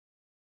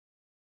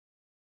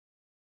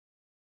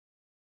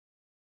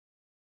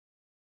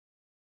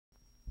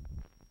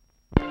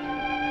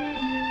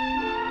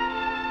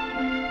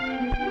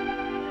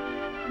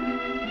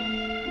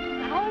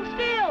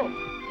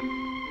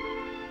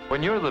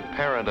When you're the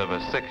parent of a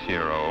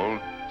 6-year-old,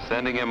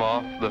 sending him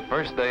off the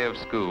first day of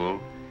school,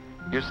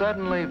 you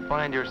suddenly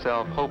find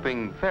yourself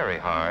hoping very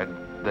hard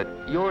that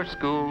your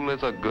school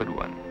is a good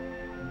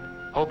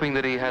one. Hoping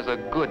that he has a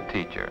good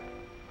teacher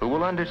who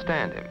will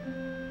understand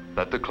him,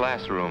 that the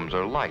classrooms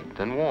are light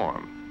and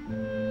warm.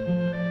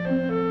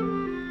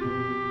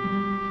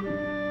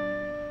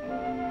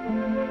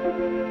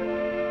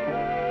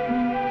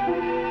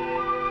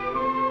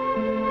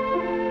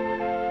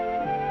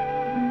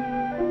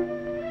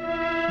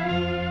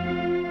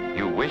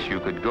 You wish you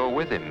could go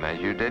with him as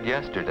you did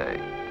yesterday,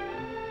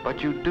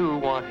 but you do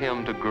want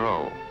him to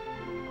grow,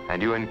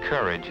 and you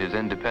encourage his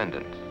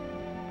independence.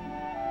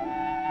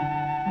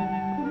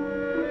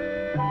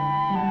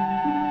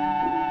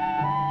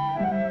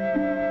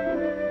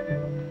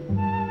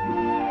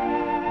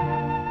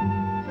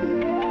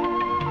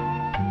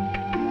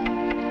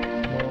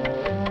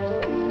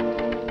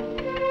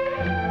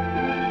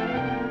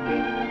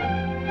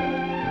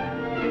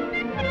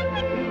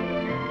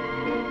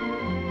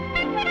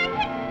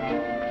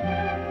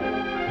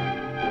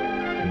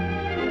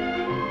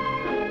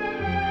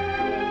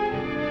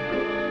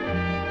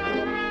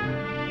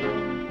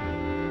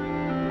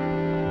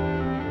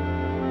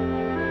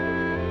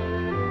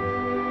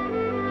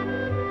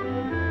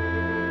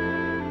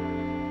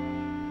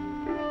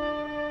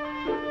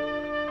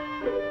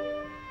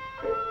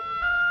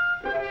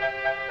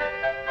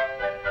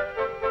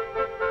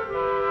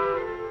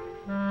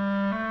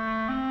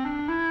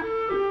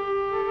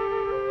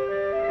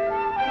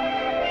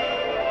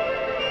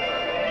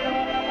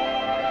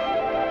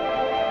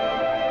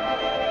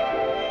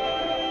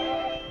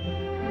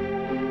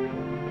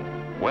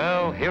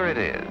 Well, here it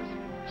is,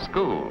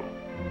 school.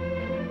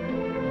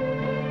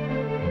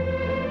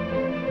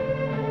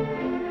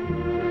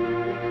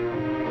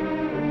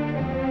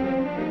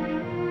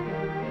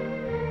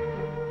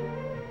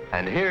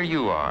 And here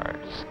you are,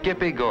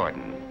 Skippy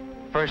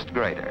Gordon, first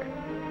grader.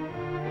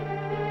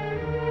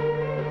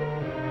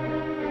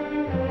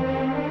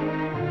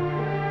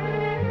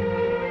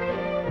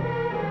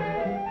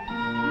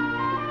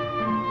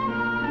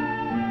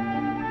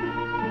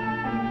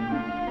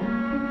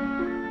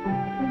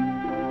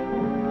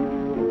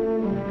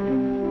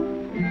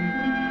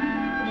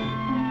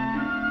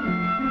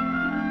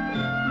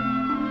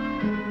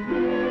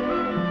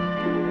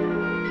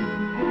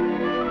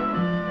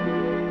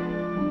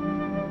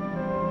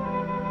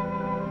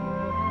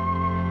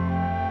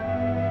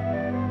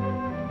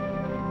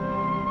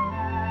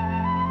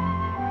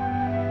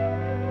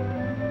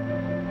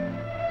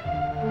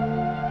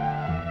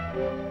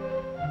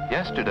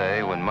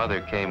 Yesterday, when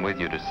Mother came with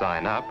you to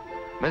sign up,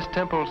 Miss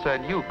Temple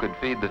said you could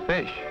feed the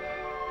fish.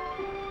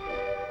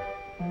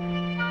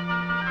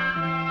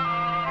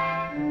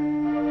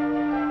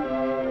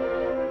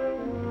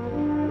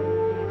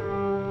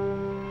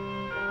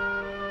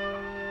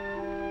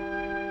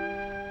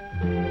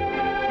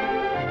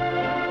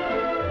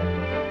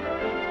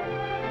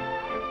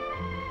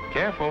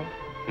 Careful,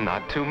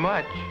 not too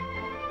much.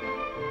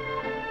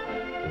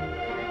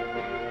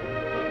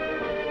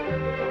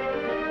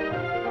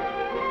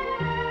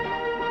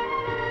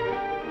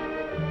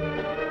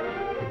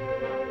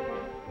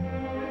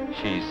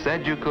 She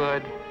said you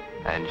could,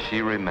 and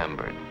she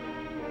remembered.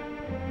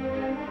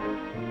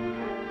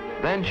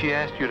 Then she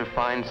asked you to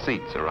find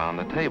seats around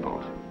the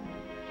tables.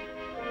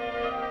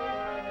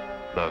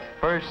 The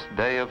first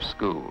day of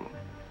school.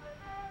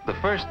 The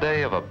first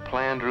day of a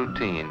planned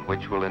routine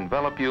which will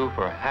envelop you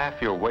for half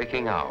your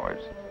waking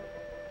hours,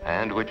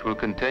 and which will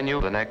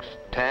continue the next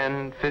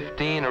 10,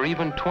 15, or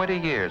even 20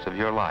 years of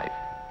your life.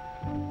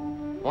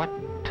 What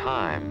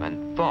time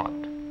and thought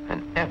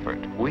and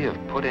effort we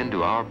have put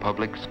into our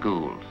public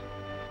schools.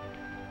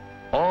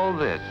 All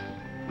this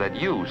that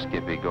you,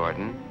 Skippy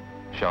Gordon,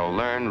 shall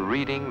learn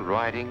reading,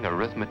 writing,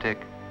 arithmetic,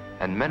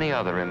 and many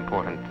other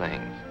important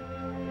things.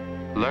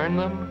 Learn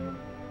them?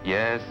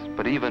 Yes,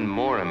 but even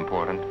more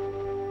important,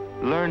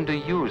 learn to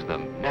use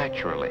them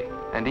naturally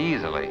and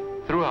easily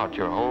throughout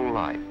your whole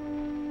life.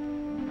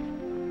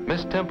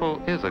 Miss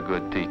Temple is a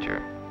good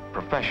teacher,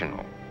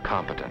 professional,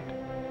 competent.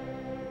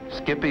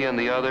 Skippy and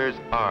the others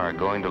are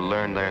going to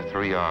learn their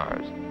 3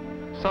 R's.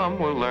 Some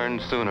will learn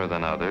sooner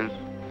than others,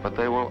 but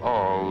they will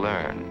all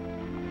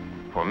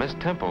learn. For Miss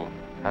Temple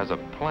has a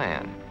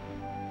plan.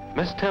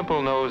 Miss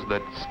Temple knows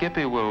that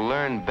Skippy will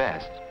learn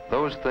best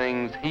those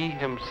things he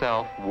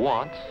himself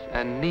wants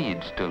and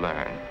needs to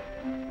learn.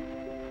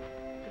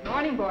 Good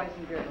morning, boys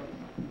and girls.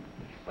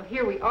 Well,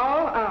 here we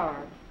all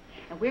are,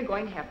 and we're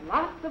going to have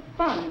lots of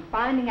fun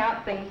finding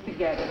out things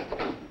together.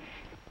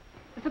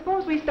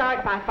 Suppose we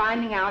start by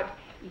finding out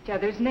each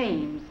other's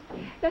names.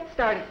 Let's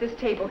start at this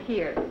table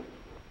here.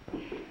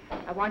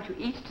 I want you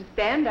each to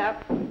stand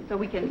up so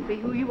we can see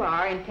who you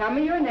are and tell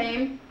me your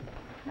name.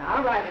 Now,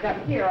 I'll write it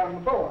up here on the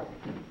board.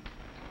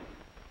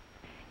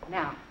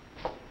 Now,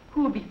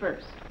 who will be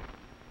first?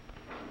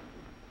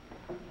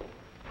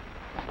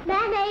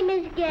 My name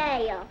is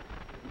Gail.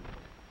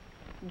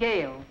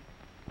 Gail.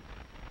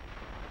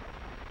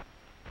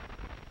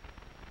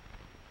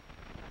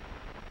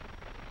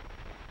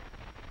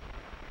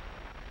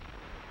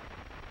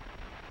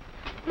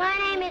 My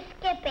name is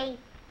Skippy.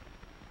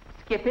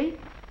 Skippy?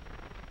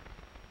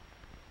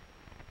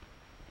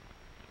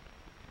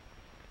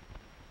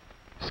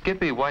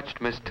 Skippy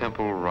watched Miss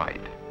Temple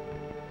write.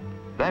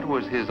 That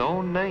was his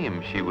own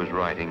name she was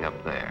writing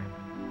up there.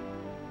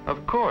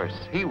 Of course,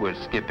 he was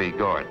Skippy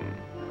Gordon,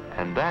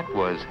 and that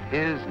was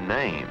his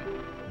name.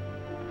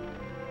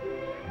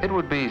 It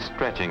would be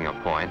stretching a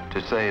point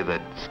to say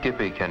that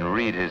Skippy can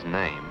read his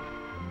name,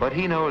 but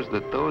he knows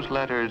that those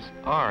letters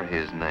are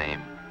his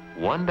name,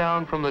 one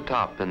down from the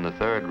top in the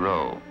third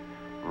row,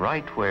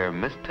 right where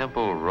Miss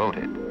Temple wrote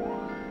it.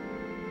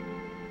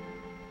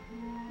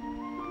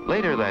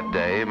 Later that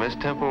day, Miss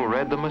Temple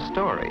read them a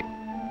story.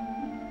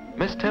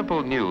 Miss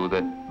Temple knew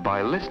that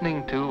by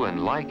listening to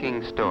and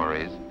liking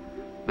stories,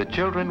 the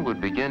children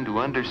would begin to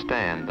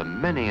understand the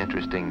many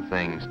interesting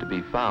things to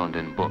be found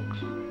in books,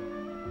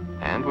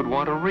 and would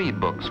want to read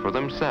books for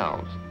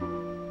themselves.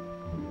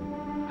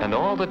 And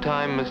all the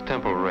time Miss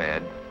Temple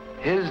read,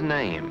 his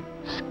name,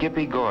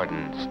 Skippy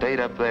Gordon, stayed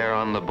up there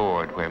on the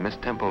board where Miss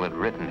Temple had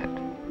written it.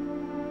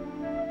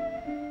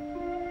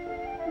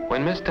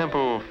 When Miss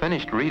Temple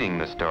finished reading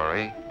the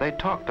story, they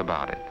talked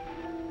about it.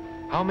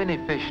 How many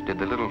fish did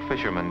the little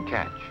fisherman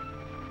catch?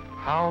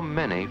 How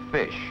many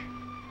fish?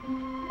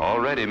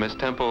 Already Miss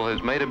Temple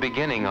has made a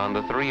beginning on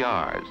the 3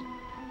 R's.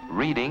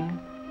 Reading,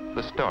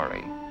 the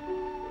story.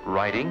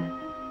 Writing,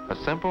 a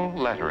simple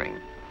lettering.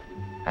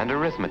 And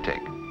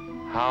arithmetic,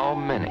 how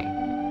many?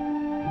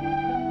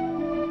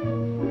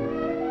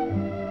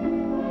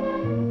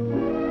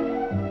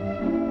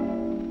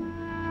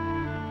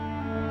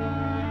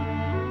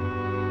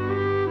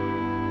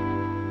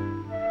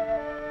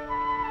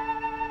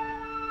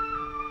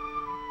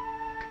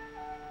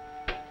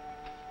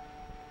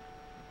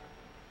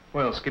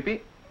 Well,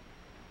 Skippy,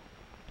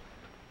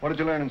 what did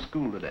you learn in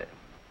school today?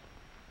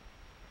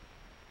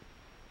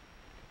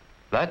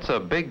 That's a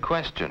big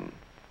question.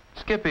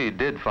 Skippy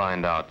did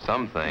find out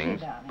some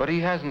things, but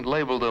he hasn't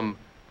labeled them,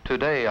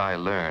 "Today I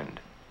learned."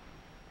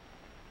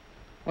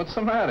 What's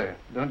the matter?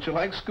 Don't you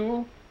like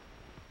school?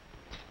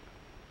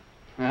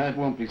 It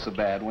won't be so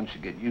bad once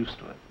you get used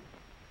to it.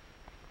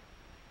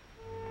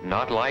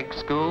 Not like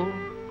school?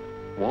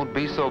 Won't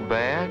be so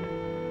bad?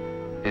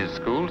 Is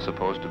school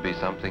supposed to be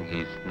something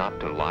he's not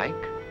to like?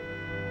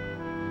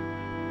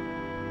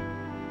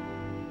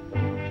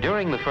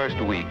 During the first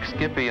week,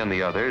 Skippy and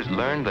the others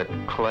learned that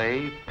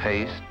clay,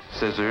 paste,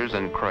 scissors,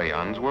 and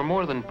crayons were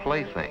more than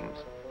playthings.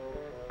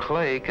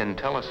 Clay can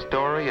tell a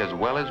story as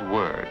well as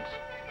words.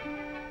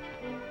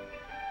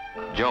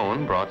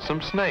 Joan brought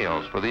some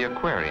snails for the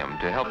aquarium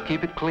to help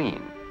keep it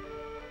clean.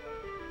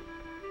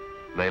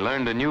 They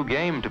learned a new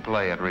game to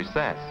play at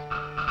recess.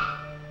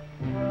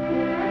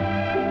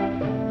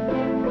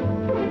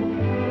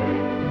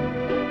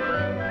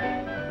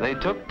 They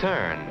took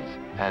turns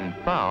and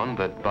found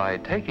that by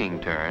taking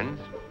turns,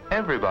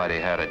 everybody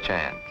had a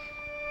chance.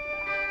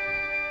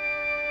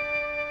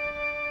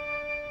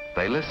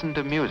 They listened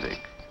to music,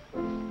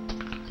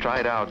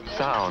 tried out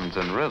sounds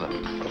and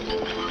rhythms.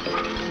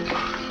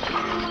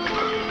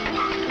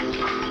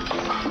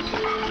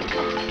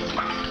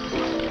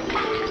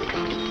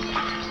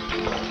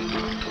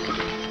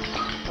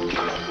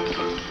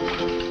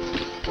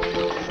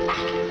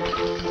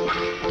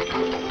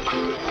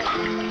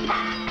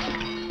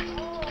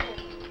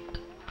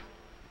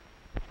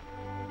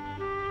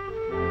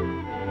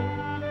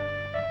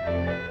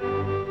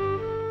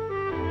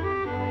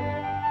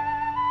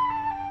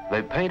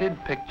 They painted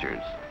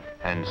pictures,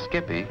 and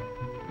Skippy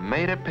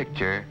made a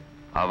picture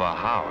of a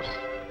house.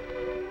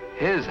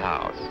 His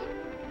house.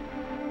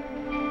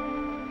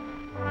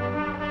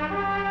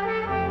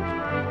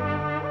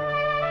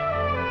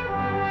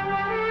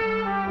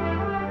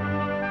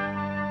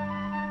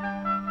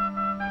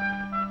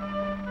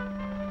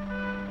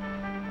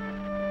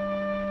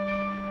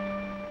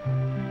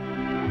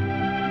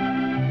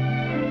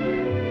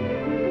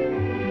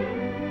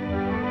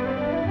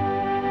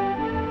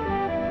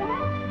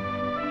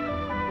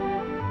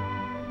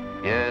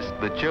 Yes,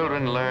 the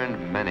children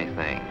learned many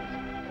things.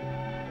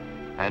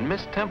 And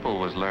Miss Temple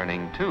was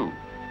learning too.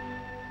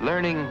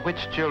 Learning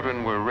which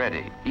children were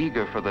ready,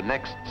 eager for the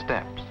next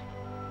steps.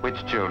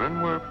 Which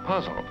children were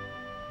puzzled,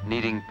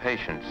 needing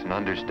patience and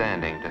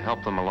understanding to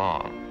help them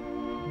along.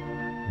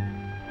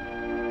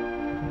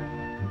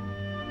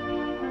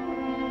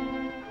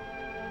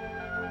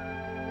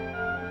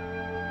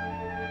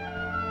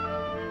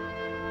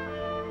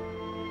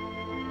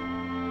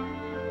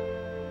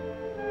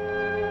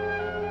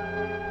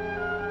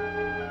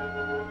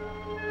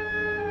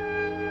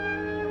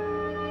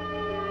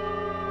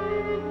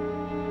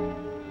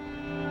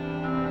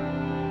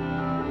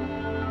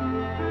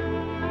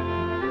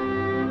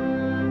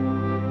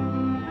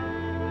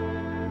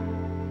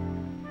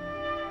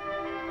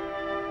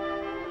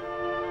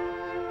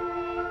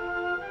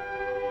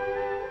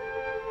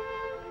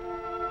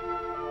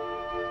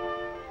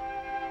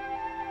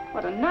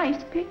 What a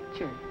nice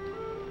picture.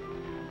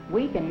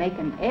 We can make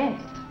an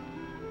S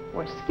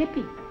or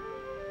Skippy.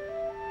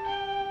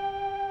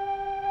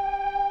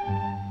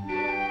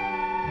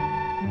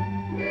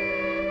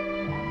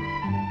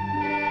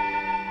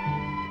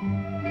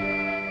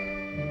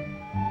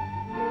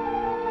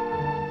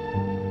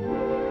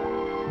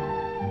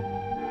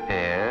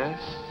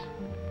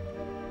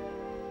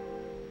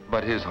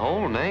 But his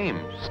whole name,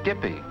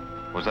 Skippy,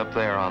 was up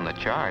there on the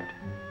chart.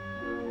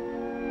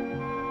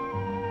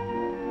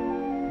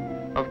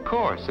 Of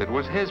course, it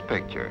was his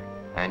picture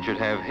and should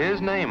have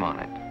his name on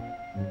it.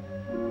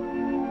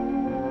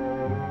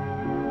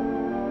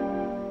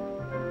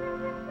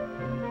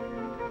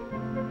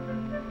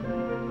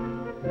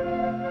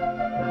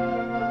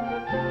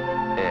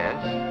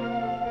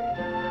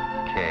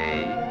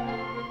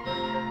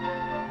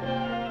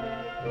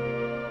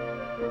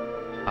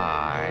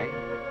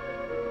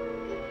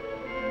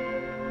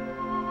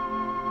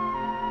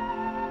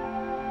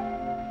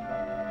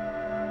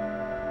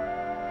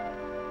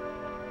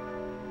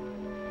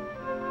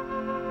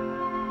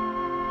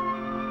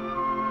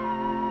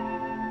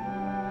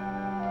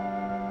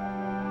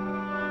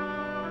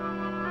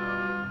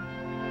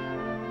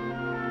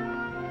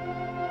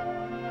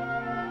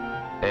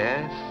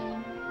 S,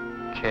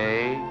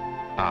 K,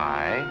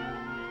 I,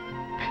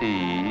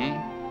 P,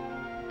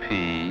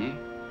 P,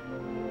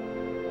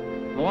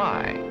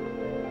 Y.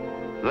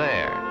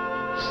 There,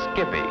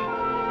 Skippy.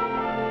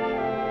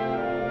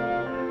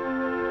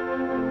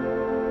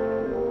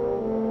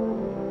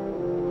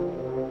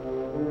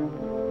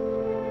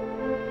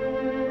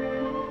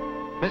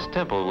 Miss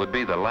Temple would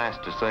be the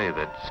last to say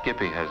that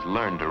Skippy has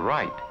learned to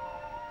write,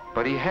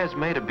 but he has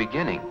made a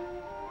beginning.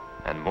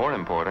 And more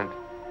important,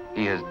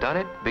 he has done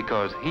it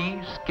because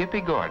he, Skippy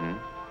Gordon,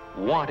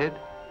 wanted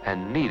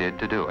and needed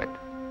to do it.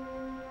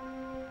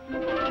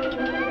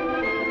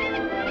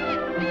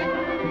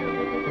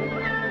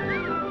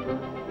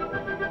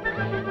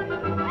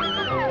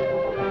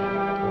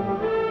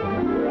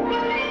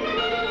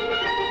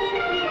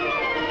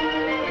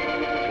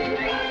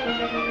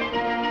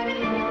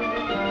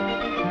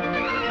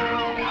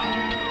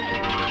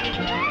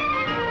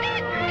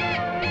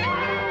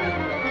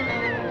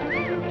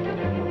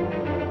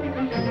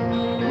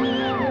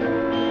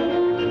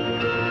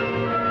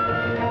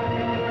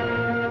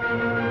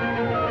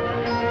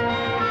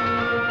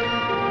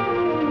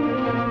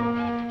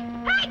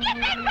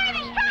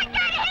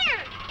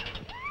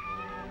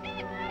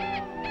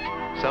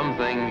 Some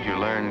things you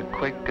learn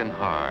quick and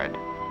hard.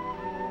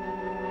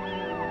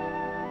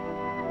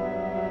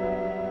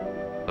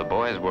 The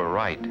boys were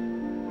right.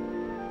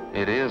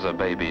 It is a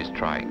baby's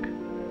trike.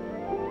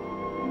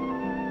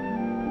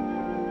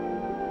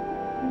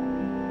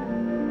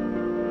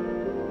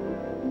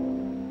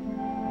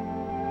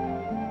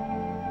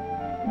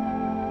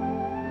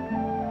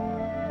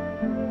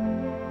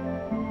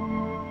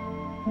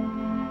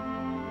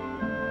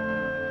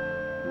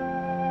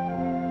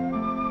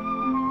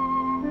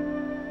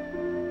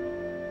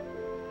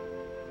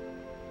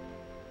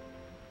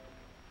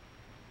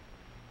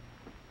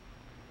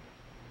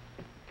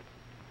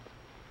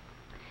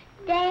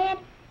 Dad,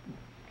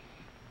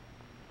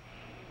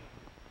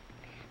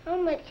 how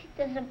much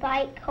does a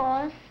bike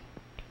cost?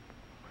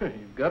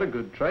 You've got a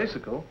good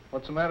tricycle.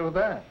 What's the matter with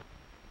that?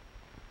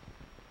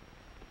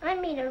 I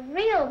mean a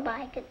real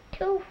bike, a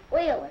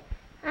two-wheeler.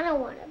 I don't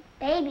want a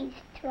baby's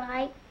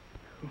trike.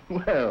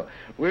 Well,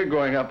 we're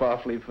going up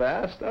awfully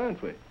fast,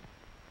 aren't we?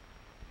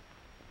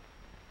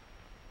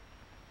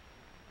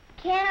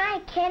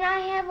 Can I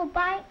have a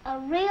bike, a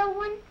real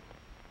one?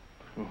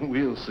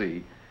 We'll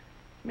see.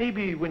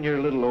 Maybe when you're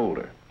a little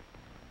older.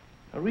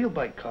 A real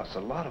bike costs a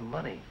lot of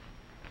money.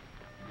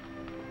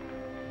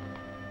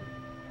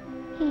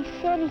 He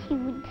said he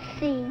would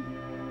see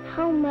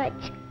how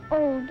much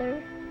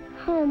older,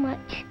 how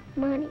much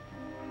money.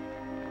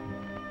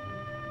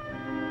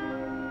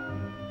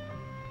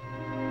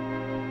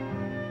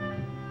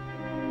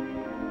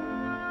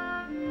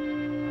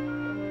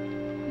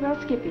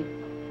 Well, Skippy,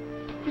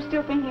 you're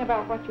still thinking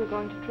about what you're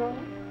going to draw?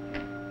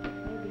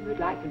 Maybe you'd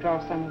like to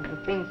draw some of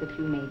the things that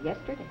you made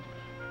yesterday.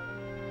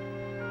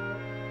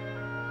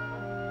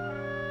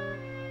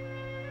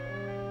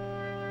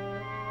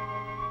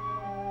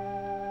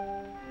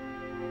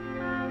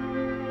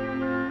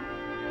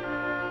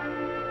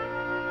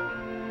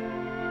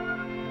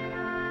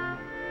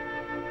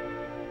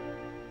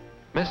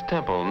 Miss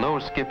Temple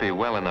knows Skippy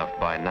well enough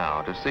by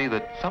now to see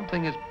that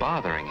something is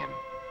bothering him.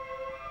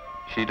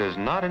 She does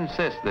not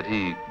insist that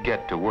he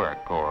get to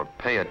work or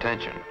pay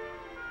attention,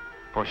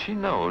 for she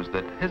knows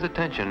that his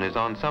attention is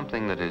on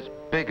something that is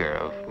bigger,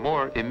 of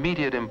more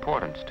immediate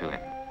importance to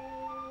him.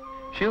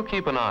 She'll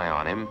keep an eye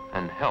on him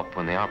and help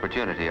when the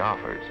opportunity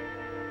offers.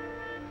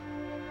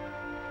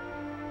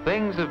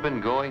 Things have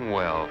been going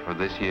well for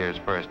this year's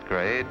first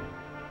grade,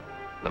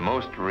 the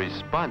most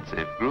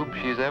responsive group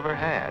she's ever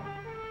had.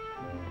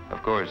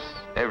 Of course,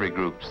 every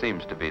group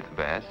seems to be the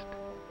best.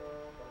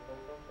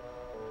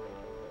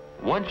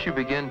 Once you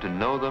begin to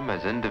know them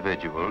as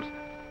individuals,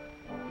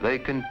 they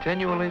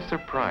continually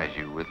surprise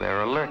you with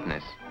their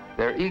alertness,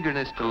 their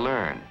eagerness to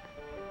learn,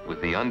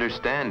 with the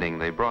understanding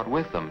they brought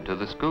with them to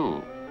the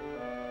school.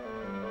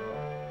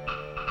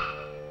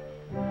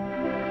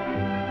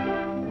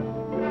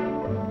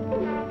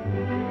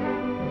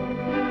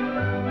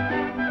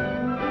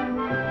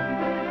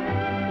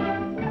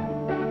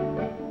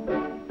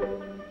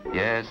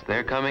 Yes,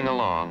 they're coming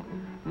along,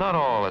 not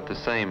all at the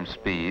same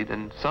speed,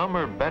 and some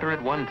are better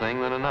at one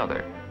thing than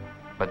another.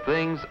 but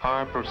things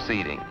are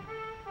proceeding.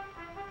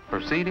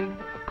 Proceeding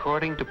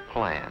according to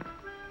plan.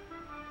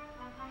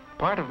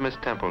 Part of Miss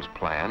Temple's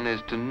plan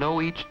is to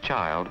know each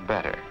child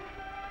better,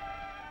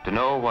 to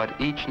know what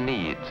each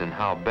needs and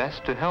how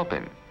best to help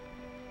him.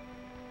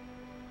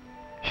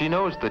 She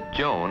knows that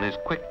Joan is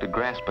quick to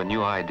grasp a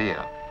new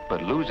idea,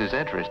 but loses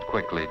interest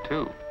quickly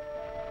too.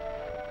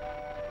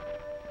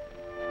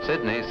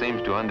 Sidney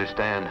seems to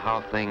understand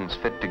how things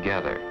fit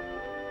together.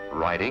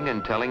 Writing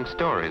and telling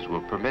stories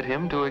will permit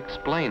him to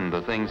explain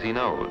the things he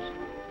knows.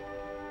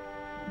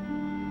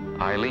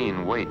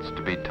 Eileen waits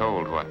to be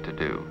told what to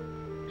do.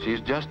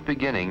 She's just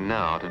beginning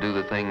now to do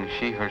the things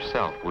she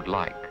herself would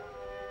like.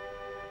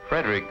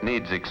 Frederick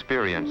needs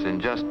experience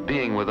in just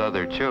being with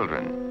other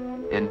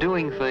children, in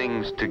doing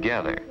things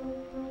together.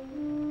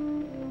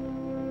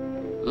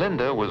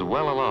 Linda was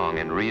well along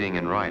in reading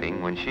and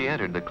writing when she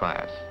entered the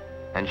class,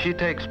 and she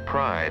takes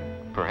pride,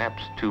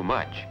 perhaps too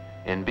much,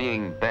 in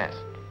being best.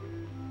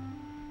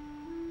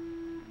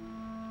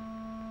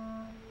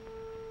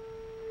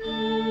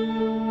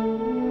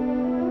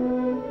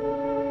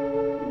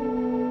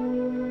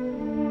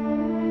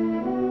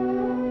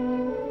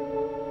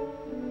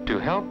 To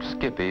help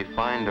Skippy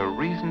find a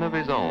reason of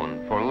his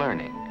own for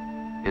learning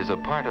is a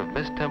part of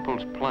Miss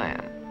Temple's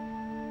plan.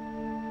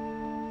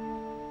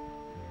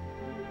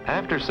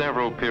 After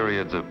several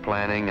periods of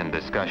planning and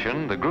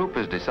discussion, the group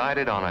has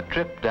decided on a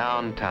trip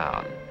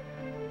downtown.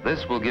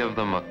 This will give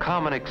them a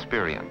common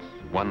experience,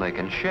 one they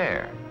can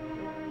share.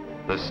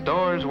 The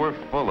stores were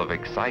full of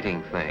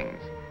exciting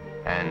things,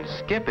 and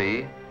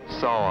Skippy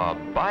saw a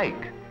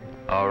bike,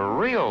 a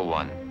real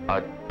one,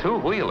 a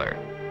two-wheeler.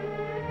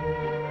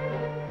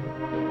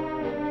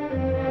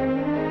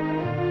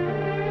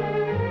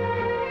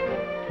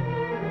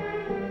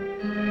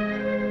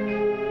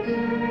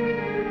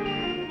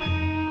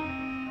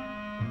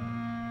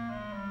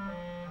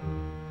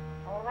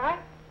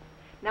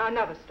 Now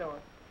another store.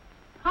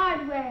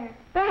 Hardware.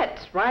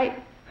 That's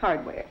right,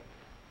 hardware.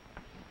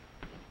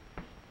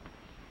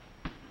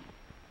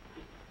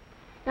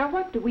 Now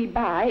what do we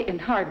buy in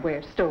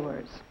hardware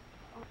stores?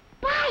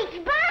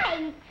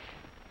 Bikes!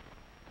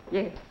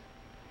 Yes,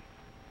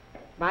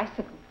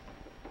 bicycles.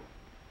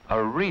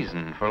 A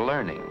reason for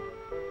learning.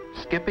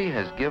 Skippy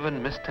has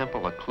given Miss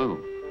Temple a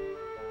clue.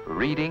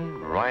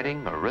 Reading,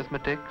 writing,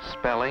 arithmetic,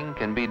 spelling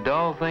can be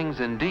dull things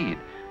indeed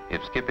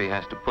if Skippy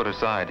has to put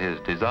aside his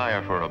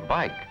desire for a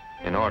bike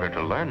in order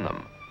to learn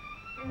them.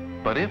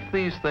 But if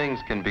these things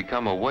can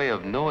become a way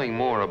of knowing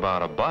more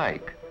about a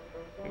bike,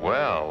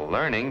 well,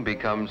 learning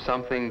becomes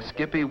something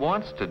Skippy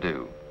wants to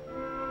do.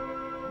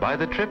 By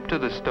the trip to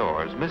the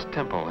stores, Miss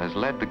Temple has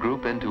led the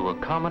group into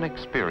a common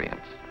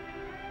experience.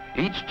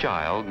 Each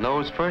child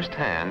knows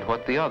firsthand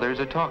what the others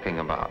are talking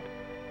about.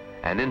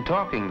 And in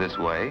talking this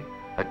way,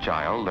 a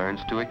child learns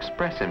to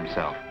express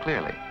himself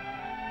clearly.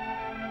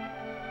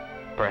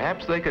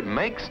 Perhaps they could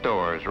make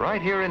stores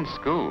right here in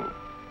school.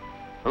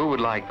 Who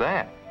would like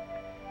that?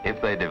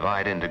 If they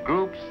divide into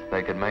groups,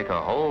 they could make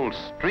a whole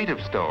street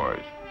of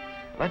stores.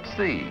 Let's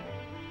see.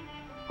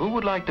 Who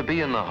would like to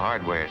be in the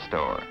hardware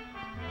store?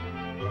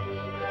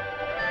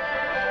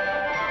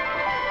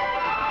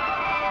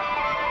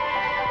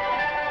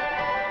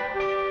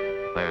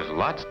 There's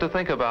lots to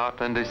think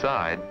about and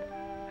decide,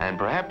 and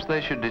perhaps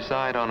they should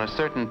decide on a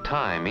certain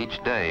time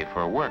each day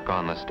for work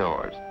on the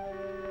stores.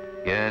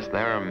 Yes,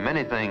 there are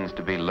many things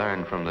to be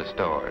learned from the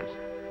stores.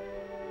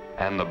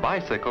 And the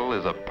bicycle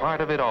is a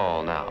part of it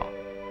all now.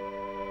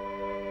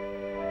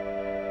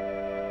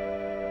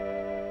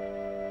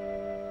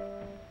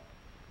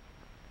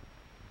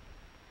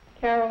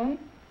 Carolyn,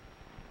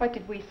 what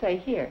did we say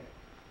here?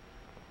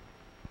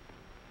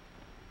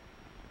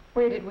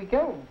 Where did we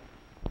go?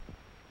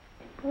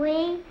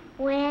 We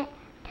went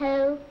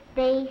to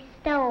the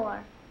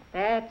store.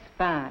 That's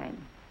fine.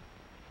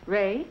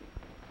 Ray?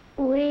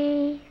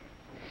 We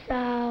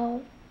saw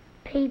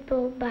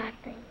people buy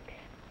things.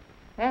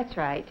 That's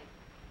right.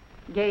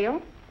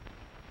 Gail?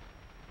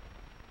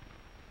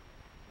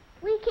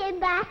 We can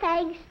buy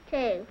things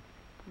too.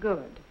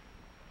 Good.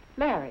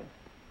 Larry?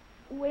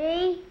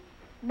 We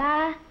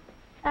buy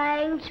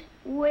things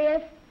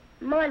with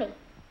money.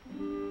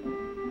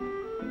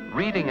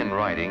 Reading and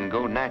writing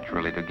go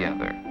naturally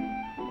together.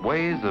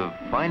 Ways of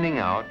finding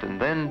out and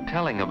then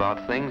telling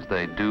about things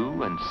they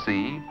do and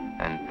see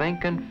and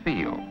think and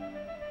feel.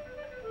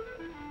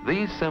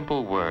 These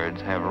simple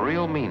words have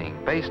real meaning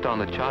based on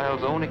the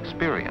child's own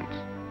experience.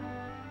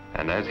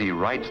 And as he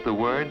writes the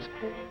words,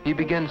 he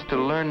begins to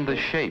learn the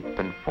shape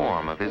and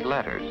form of his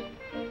letters.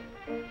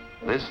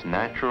 This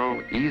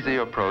natural, easy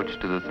approach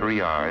to the 3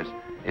 R's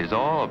is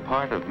all a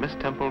part of Miss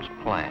Temple's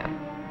plan.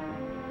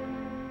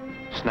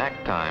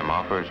 Snack time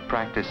offers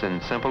practice in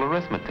simple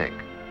arithmetic.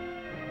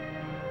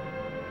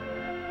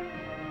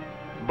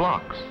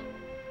 Blocks,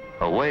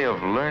 a way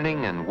of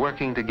learning and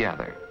working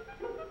together.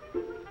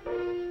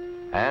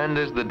 And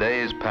as the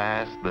days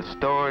pass, the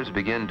stores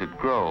begin to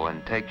grow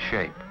and take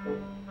shape.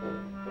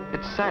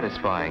 It's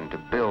satisfying to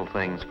build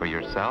things for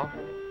yourself.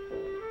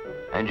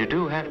 And you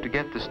do have to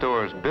get the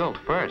stores built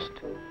first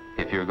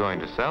if you're going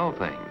to sell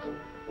things.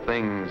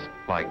 things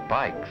like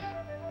bikes.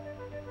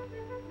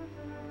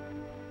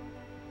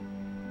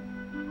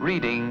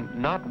 Reading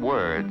not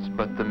words,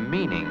 but the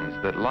meanings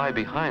that lie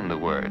behind the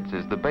words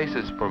is the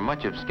basis for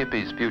much of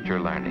Skippy's future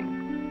learning.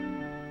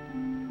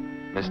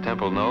 Miss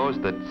Temple knows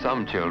that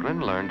some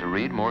children learn to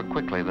read more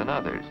quickly than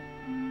others.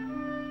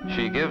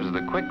 She gives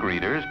the quick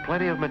readers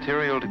plenty of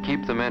material to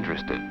keep them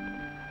interested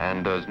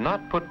and does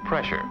not put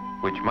pressure,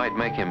 which might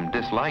make him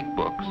dislike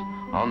books,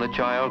 on the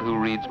child who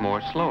reads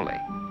more slowly.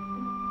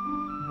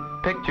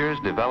 Pictures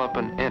develop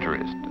an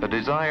interest, a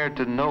desire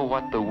to know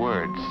what the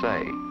words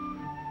say.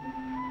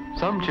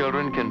 Some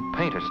children can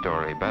paint a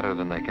story better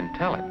than they can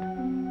tell it.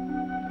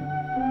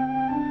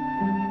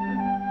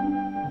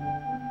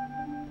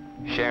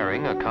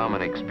 Sharing a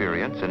common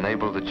experience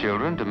enables the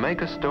children to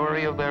make a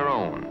story of their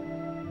own.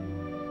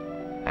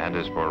 And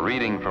as for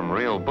reading from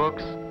real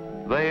books,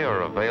 they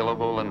are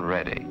available and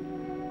ready,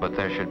 but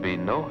there should be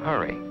no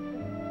hurry.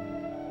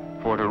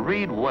 For to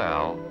read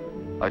well,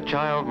 a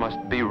child must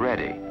be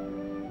ready,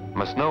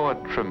 must know a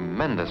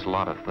tremendous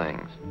lot of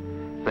things,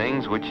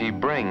 things which he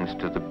brings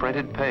to the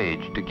printed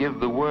page to give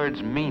the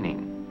words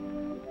meaning.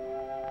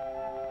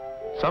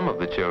 Some of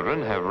the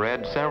children have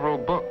read several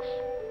books.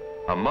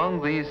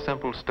 Among these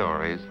simple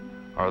stories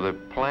are the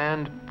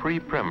planned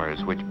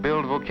pre-primers which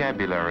build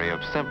vocabulary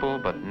of simple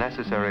but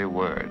necessary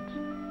words.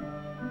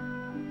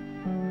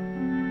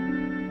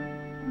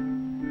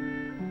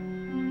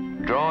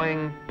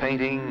 Drawing,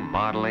 painting,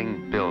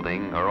 modeling,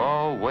 building are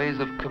all ways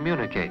of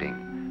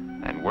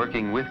communicating, and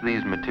working with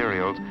these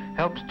materials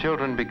helps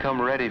children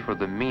become ready for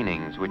the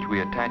meanings which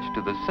we attach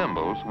to the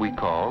symbols we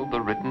call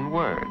the written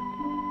word.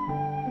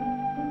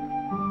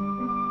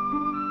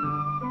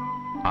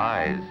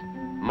 Eyes,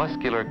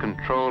 muscular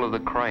control of the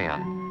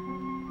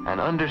crayon,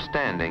 and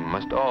understanding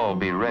must all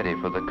be ready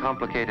for the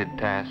complicated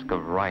task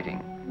of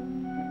writing.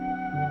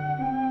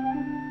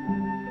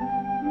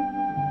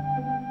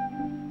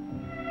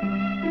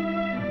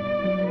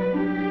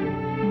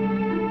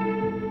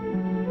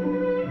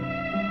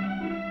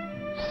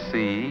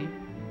 See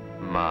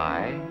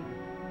my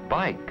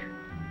bike.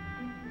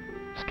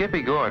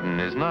 Skippy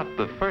Gordon is not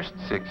the first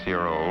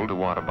 6-year-old to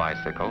want a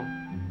bicycle.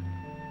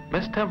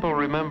 Miss Temple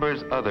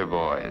remembers other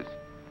boys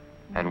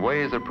and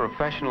ways a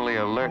professionally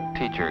alert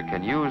teacher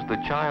can use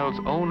the child's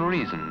own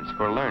reasons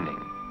for learning.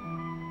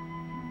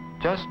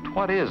 Just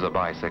what is a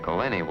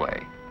bicycle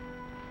anyway?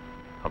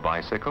 A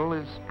bicycle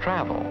is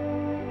travel.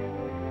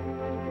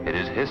 It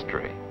is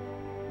history.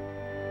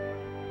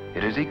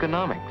 It is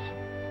economics.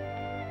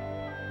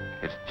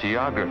 It's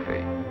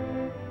geography.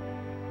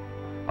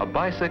 A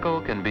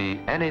bicycle can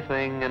be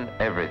anything and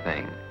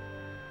everything,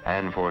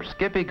 and for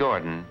Skippy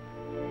Gordon,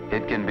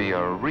 it can be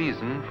a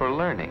reason for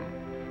learning.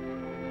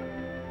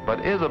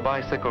 But is a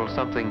bicycle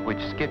something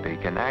which Skippy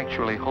can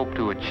actually hope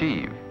to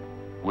achieve?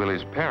 Will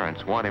his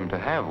parents want him to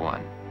have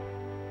one?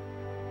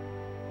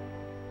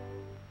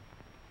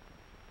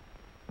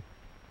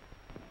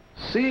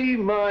 See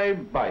my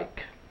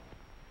bike.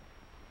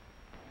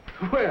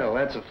 Well,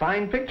 that's a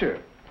fine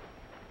picture.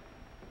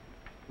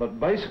 But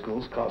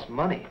bicycles cost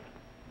money.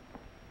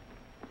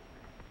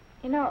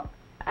 You know,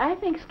 I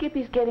think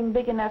Skippy's getting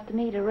big enough to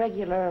need a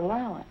regular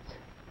allowance.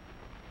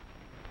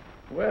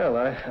 Well,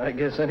 I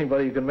guess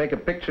anybody who can make a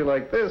picture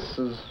like this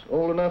is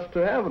old enough to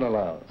have an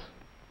allowance.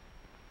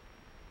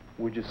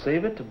 Would you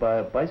save it to buy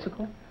a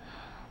bicycle?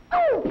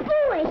 Oh,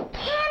 boy, can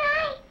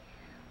I?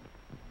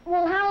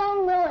 Well, how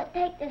long will it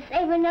take to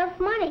save enough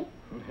money?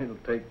 It'll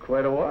take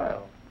quite a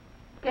while.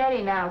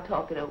 Daddy, now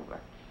talk it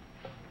over.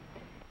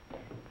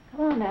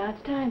 Come on now,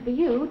 it's time for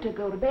you to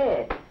go to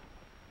bed.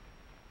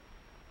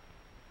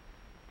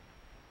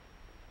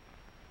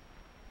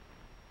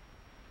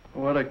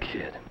 What a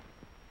kid.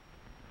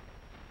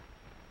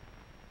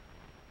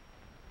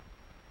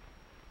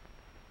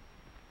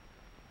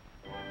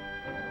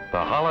 The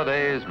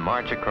holidays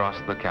march across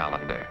the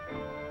calendar.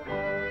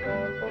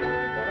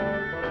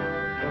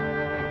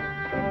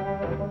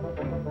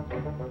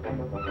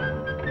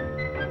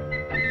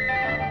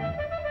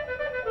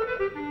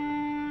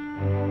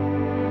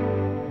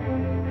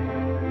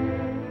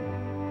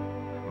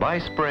 By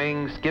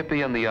spring,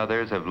 Skippy and the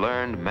others have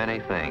learned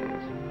many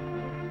things.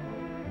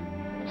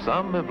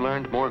 Some have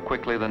learned more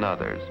quickly than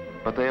others,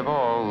 but they have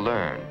all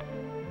learned.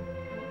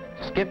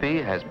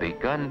 Skippy has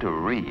begun to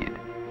read.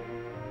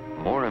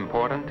 More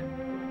important,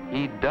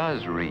 he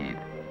does read.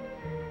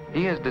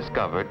 He has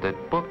discovered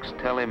that books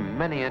tell him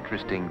many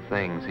interesting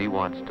things he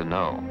wants to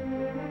know.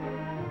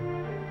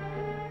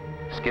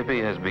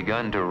 Skippy has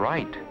begun to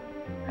write,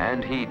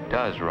 and he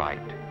does write.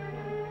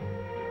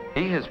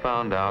 He has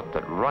found out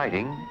that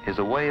writing is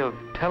a way of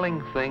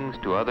telling things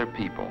to other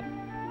people.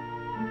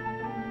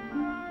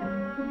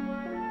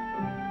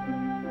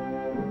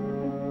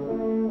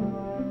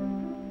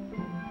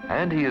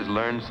 And he has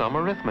learned some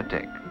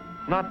arithmetic,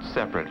 not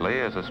separately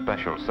as a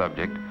special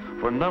subject,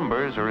 for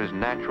numbers are as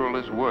natural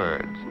as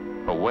words,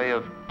 a way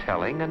of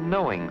telling and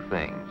knowing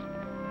things.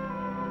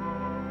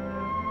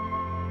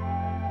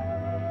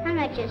 How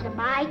much is a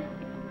bike?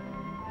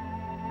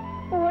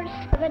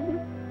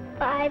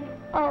 4750.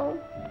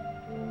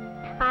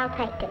 I'll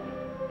take it.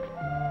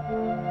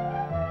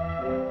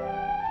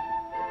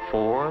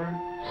 4,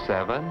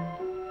 7,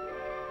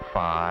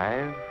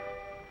 5,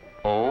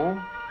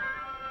 0.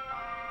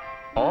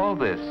 All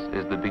this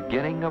is the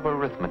beginning of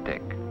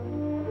arithmetic.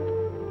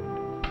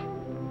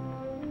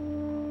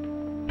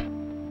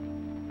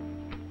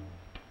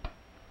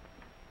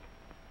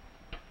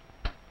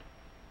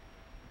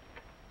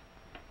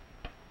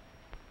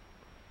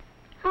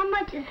 How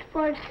much is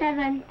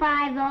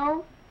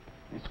 4750?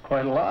 It's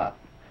quite a lot.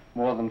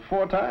 More than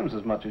 4 times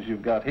as much as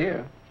you've got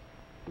here.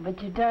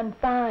 But you've done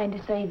fine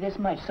to save this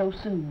much so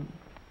soon.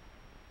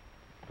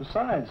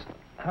 Besides,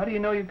 how do you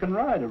know you can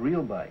ride a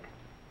real bike?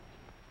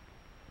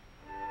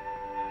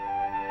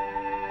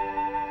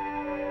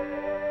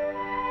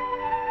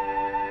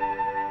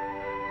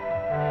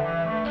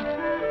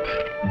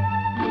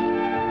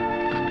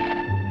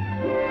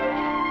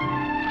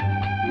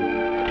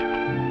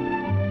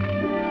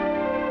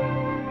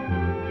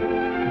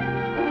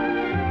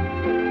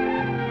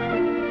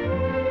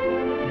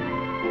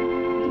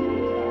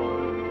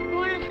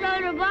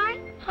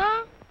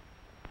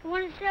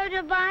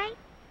 Bike?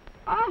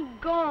 Oh,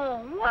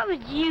 gone. What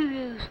would you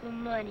use for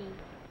money?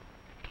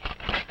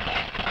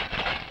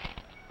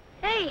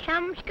 Hey,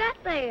 how much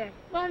got there?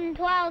 More than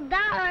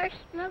 $12.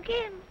 No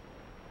kidding.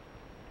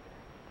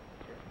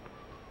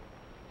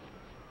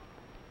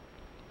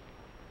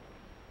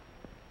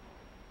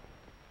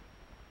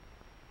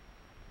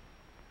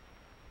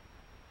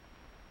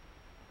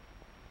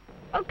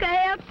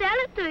 Okay, I'll sell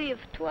it to you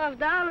for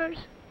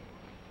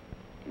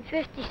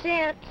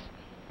 $12.50.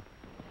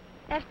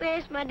 Have to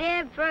ask my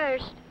dad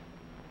first.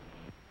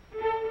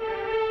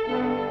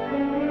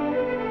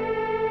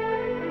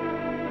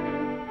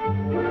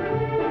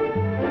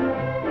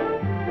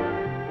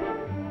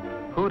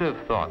 Who'd have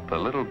thought the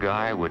little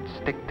guy would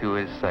stick to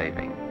his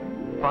saving,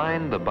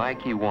 find the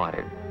bike he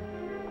wanted,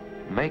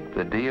 make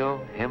the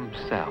deal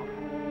himself?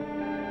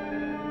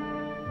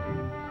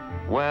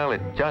 Well,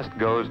 it just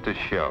goes to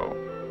show.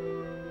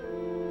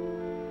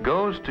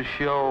 Goes to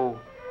show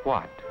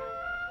what?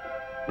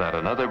 That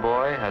another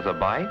boy has a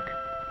bike?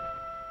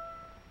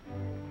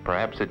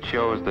 Perhaps it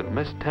shows that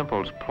Miss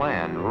Temple's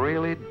plan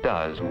really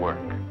does work.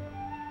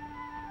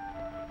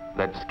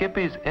 That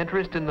Skippy's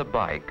interest in the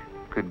bike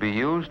could be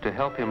used to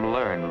help him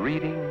learn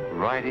reading,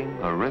 writing,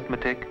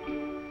 arithmetic,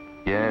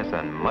 yes,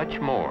 and much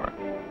more.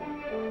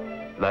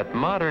 That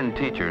modern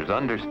teachers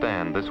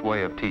understand this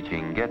way of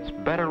teaching gets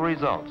better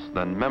results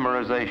than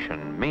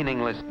memorization,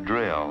 meaningless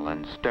drill,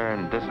 and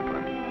stern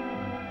discipline.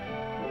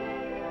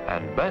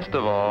 And best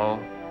of all,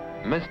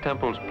 Miss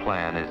Temple's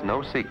plan is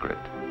no secret.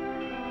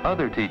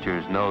 Other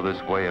teachers know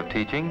this way of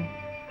teaching,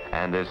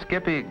 and as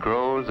Skippy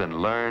grows and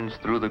learns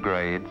through the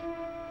grades,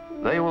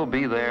 they will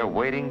be there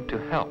waiting to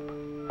help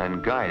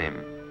and guide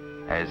him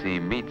as he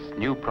meets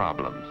new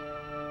problems.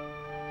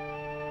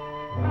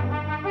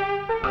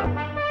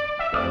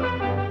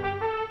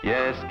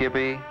 Yes,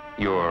 Skippy,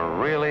 you're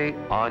really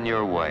on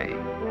your way.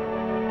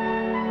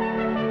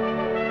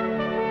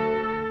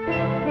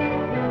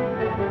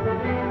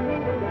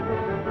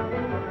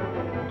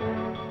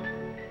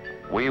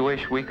 We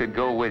wish we could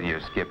go with you,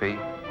 Skippy,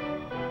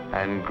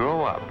 and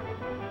grow up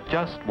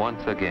just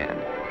once again.